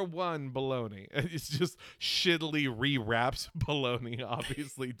 #1 bologna. It's just shittily rewraps bologna,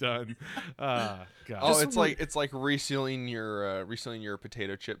 obviously done. God. Oh, it's like resealing your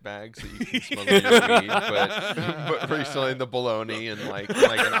potato chip bag so you can smuggle your weed, but resealing the bologna and like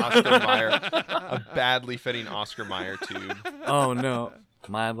an Oscar Mayer, a badly fitting Oscar Mayer tube. Oh no.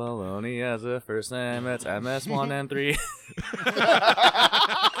 My baloney has a first name, it's MS1 and 3.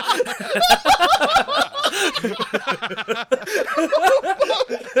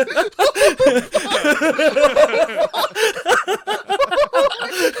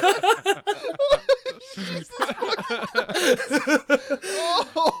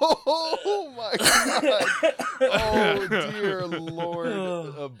 Oh my god! Oh dear Lord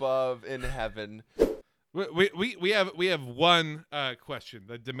above in heaven. We have one question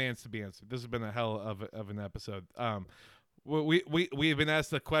that demands to be answered. This has been a hell of an episode. We have been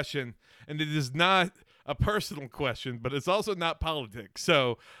asked a question, and it is not a personal question, but it's also not politics.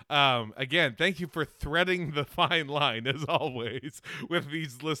 So again, thank you for threading the fine line as always with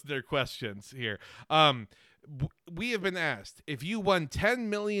these listener questions here. We have been asked, if you won $10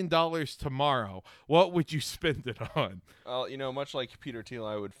 million tomorrow, what would you spend it on? Well, you know, much like Peter Thiel,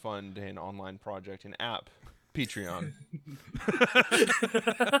 I would fund an online project, an app, Patreon.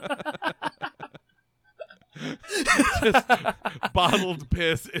 Just bottled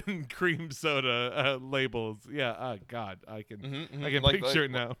piss and cream soda labels. Yeah. Oh God, I can picture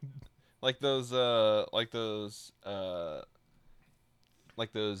it now. Like those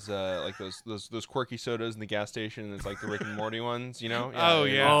quirky sodas in the gas station. It's like the Rick and Morty ones, you know? Oh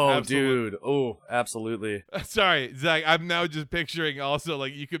yeah. Oh, Absolutely. dude. Oh, absolutely. Sorry, Zach. I'm now just picturing also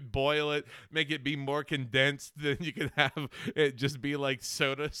like you could boil it, make it be more condensed, then you could have it just be like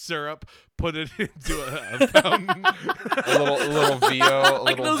soda syrup. Put it into a fountain. a little VO, a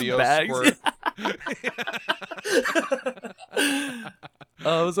Like little those VO bags. squirt.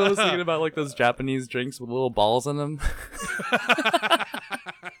 I was always thinking about like those Japanese drinks with little balls in them.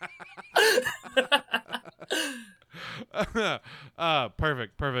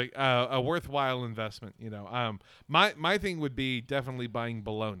 Perfect. A worthwhile investment, you know. My thing would be definitely buying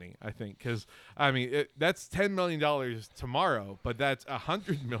bologna. I think because I mean that's $10 million tomorrow, but that's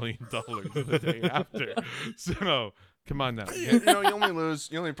 $100 million the day after. So come on now. You know, you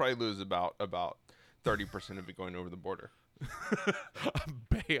only probably lose about 30% of it going over the border.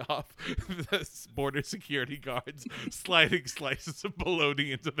 Pay off the border security guards sliding slices of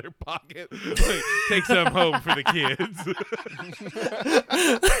bologna into their pocket. Like, take some home for the kids.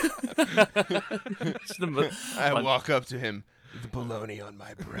 I walk up to him, the bologna on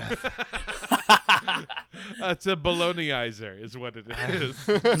my breath. It's a bolognizer is what it is.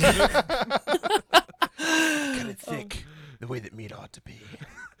 Kind of thick, the way that meat ought to be.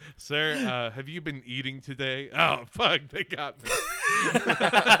 Sir, have you been eating today? Oh, fuck, they got me.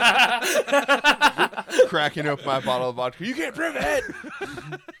 Cracking open my bottle of vodka. You can't prove it!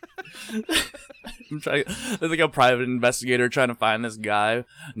 I'm trying. There's like a private investigator trying to find this guy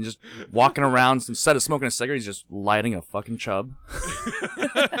and just walking around instead of smoking a cigarette, he's just lighting a fucking chub.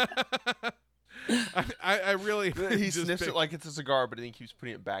 I really. He just sniffs it like it's a cigar, but then he keeps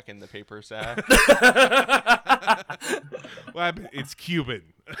putting it back in the paper sack. Well, it's Cuban.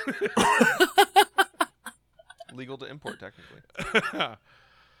 Legal to import, technically.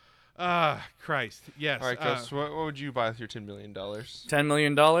 Christ. Yes. All right, Gus, what would you buy with your $10 million? $10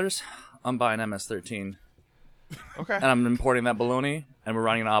 million. I'm buying MS-13, Okay. and I'm importing that bologna, and we're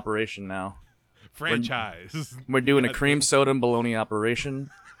running an operation now. Franchise. We're doing a cream soda and bologna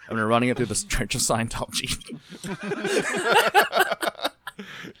operation, and we're running it through the Church of Scientology.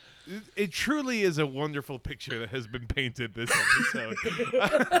 It truly is a wonderful picture that has been painted this episode.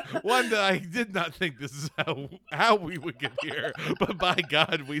 One that I did not think this is how we would get here, but by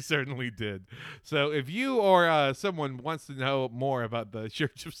God, we certainly did. So if you or someone wants to know more about the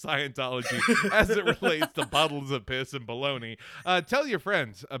Church of Scientology as it relates to bottles of piss and bologna, tell your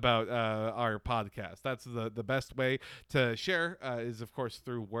friends about our podcast. That's the best way to share is, of course,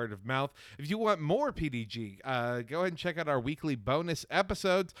 through word of mouth. If you want more PDG, go ahead and check out our weekly bonus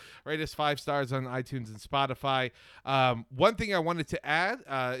episodes. Rate us 5 stars on iTunes and Spotify. One thing I wanted to add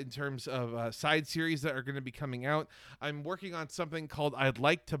in terms of side series that are going to be coming out, I'm working on something called I'd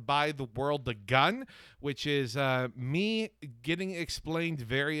Like to Buy the World a Gun, which is me getting explained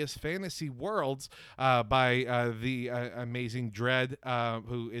various fantasy worlds by the amazing Dread,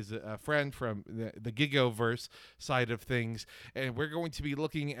 who is a friend from the Gigoverse side of things. And we're going to be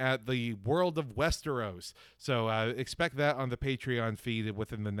looking at the world of Westeros. So expect that on the Patreon feed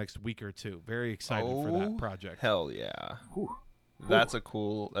within the next week or two. Very excited for that project. Hell yeah. That's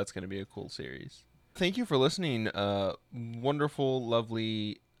going to be a cool series. Thank you for listening. Wonderful,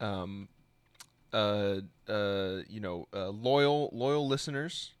 lovely, loyal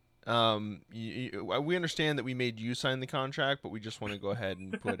listeners. We understand that we made you sign the contract, but we just want to go ahead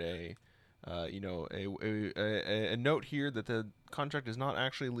and put a note here that the contract is not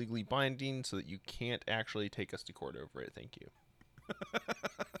actually legally binding, so that you can't actually take us to court over it. Thank you.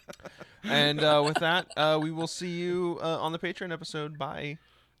 And with that, we will see you on the Patreon episode. Bye.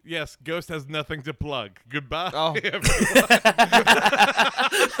 Yes, Ghost has nothing to plug. Goodbye, Oh. everyone.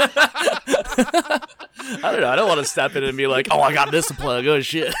 I don't know. I don't want to step in and be like, "Oh, I got this to plug." Oh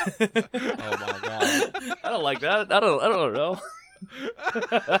shit. Oh my god. I don't like that. I don't know.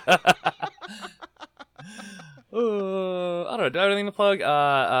 I don't know. Do I have anything to plug?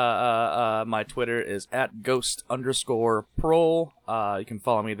 My Twitter is @ghost_prol. You can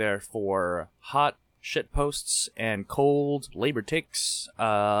follow me there for hot shit posts and cold labor takes.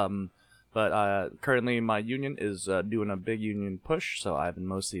 But currently my union is doing a big union push, so I've been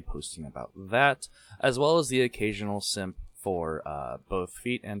mostly posting about that, as well as the occasional simp for both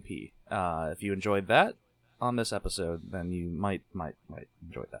feet and pee. If you enjoyed that on this episode, then you might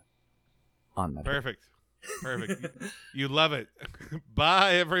enjoy that on that. Perfect. You love it.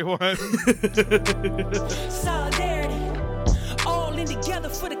 Bye, everyone. Solidarity, all in together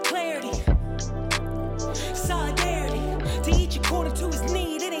for the